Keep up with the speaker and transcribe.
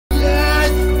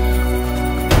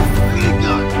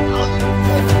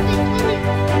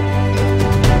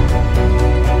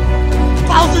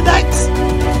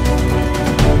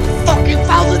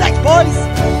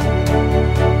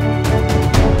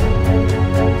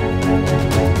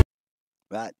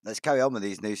Right, let's carry on with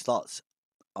these new slots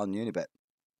on Unibet.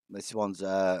 This one's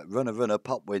runner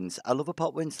PoPwInS. I love a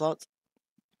PoPwInS slot.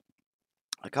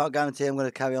 I can't guarantee I'm going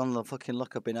to carry on the fucking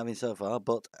luck I've been having so far,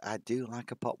 but I do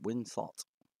like a PoPwInS slot.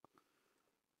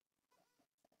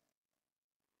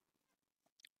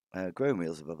 Growing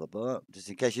wheels, blah, blah, blah. Just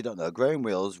in case you don't know, growing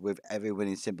wheels with every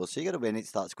winning symbol. So you got to win, it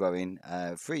starts growing.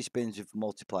 3 spins with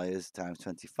multipliers times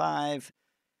 25.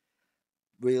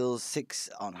 Wheels 6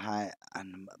 on high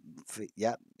and 3,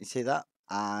 yeah, you see that?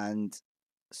 And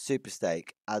super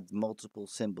stake, add multiple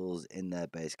symbols in their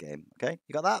base game. Okay,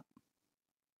 you got that?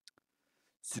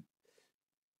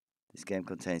 This game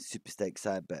contains super stake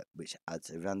side bet, which adds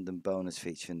a random bonus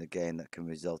feature in the game that can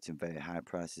result in very high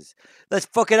prices. Let's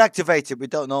fucking activate it. We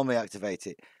don't normally activate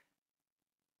it.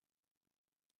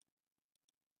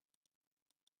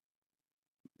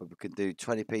 But we can do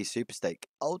 20p super stake.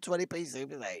 Oh, 20p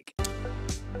super stake.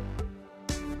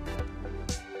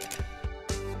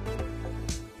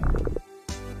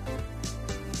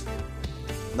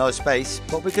 No space,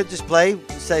 but we could just play,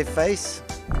 save face,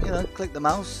 you know, click the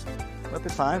mouse, we'll be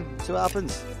fine, see what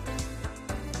happens.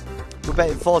 We're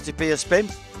betting 40p a spin.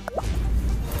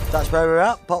 That's where we're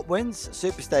at. PoPwInS,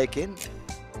 super staking.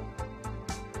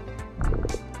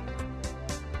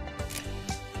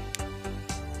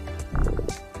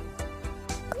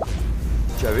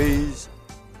 Cherries.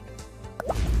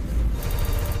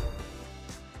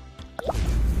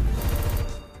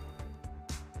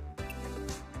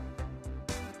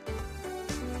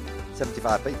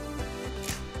 £75p.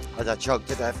 As I chug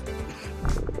to death.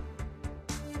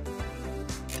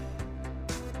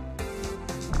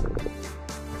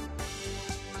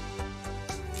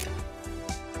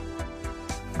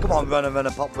 Come on, runner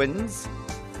PoPwInS.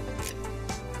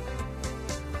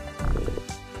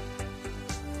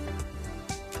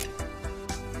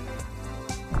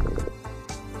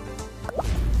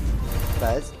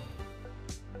 Bears.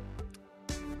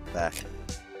 There.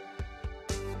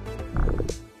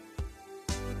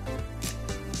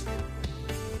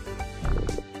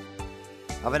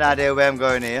 I have an idea where I'm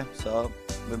going here, so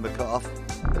when we cut off.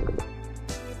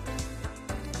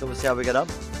 So we'll see how we get on.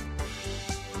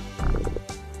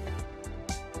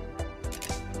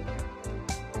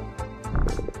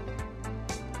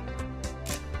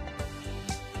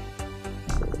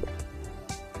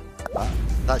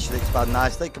 That should expand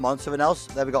nicely. Come on, something else.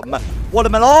 There we go.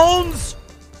 Watermelons!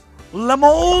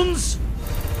 Lemons!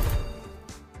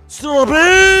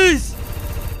 Strawberries!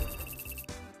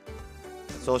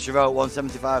 That's all she wrote,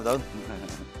 175 though.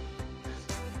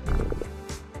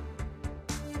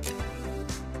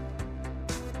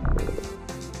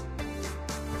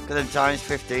 Look at them times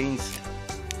 15s.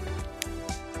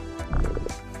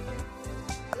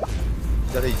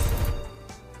 Jellies.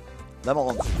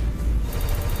 Lemons.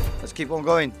 Let's keep on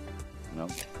going. No.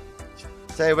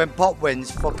 Say when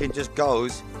PoPwInS fucking just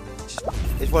goes,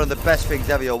 it's one of the best things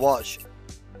ever you'll watch.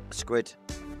 Squid.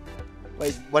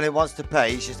 Wait, when it wants to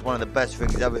pay, it's just one of the best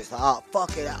things ever. It's like, oh,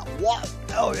 fuck it out. What?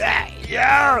 Oh, yeah,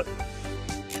 yeah.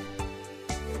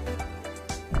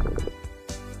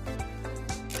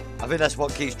 I think that's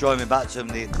what keeps drawing me back to them.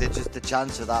 Just the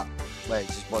chance of that. Wait, it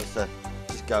just wants to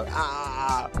just go,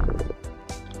 ah.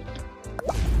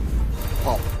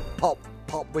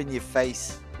 Pop in your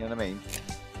face. You know what I mean?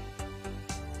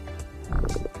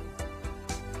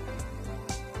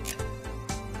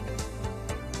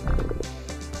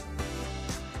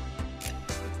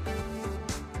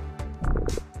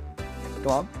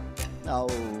 Come on. No.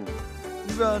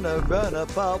 Runner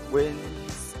PoPwInS.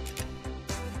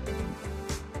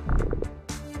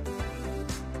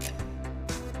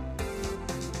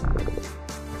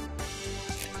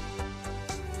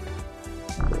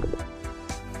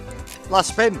 Last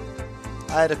spin.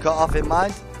 I had a cut off in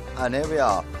mind, and here we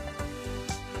are.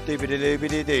 Doobity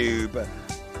doobity doob.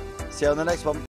 See you on the next one.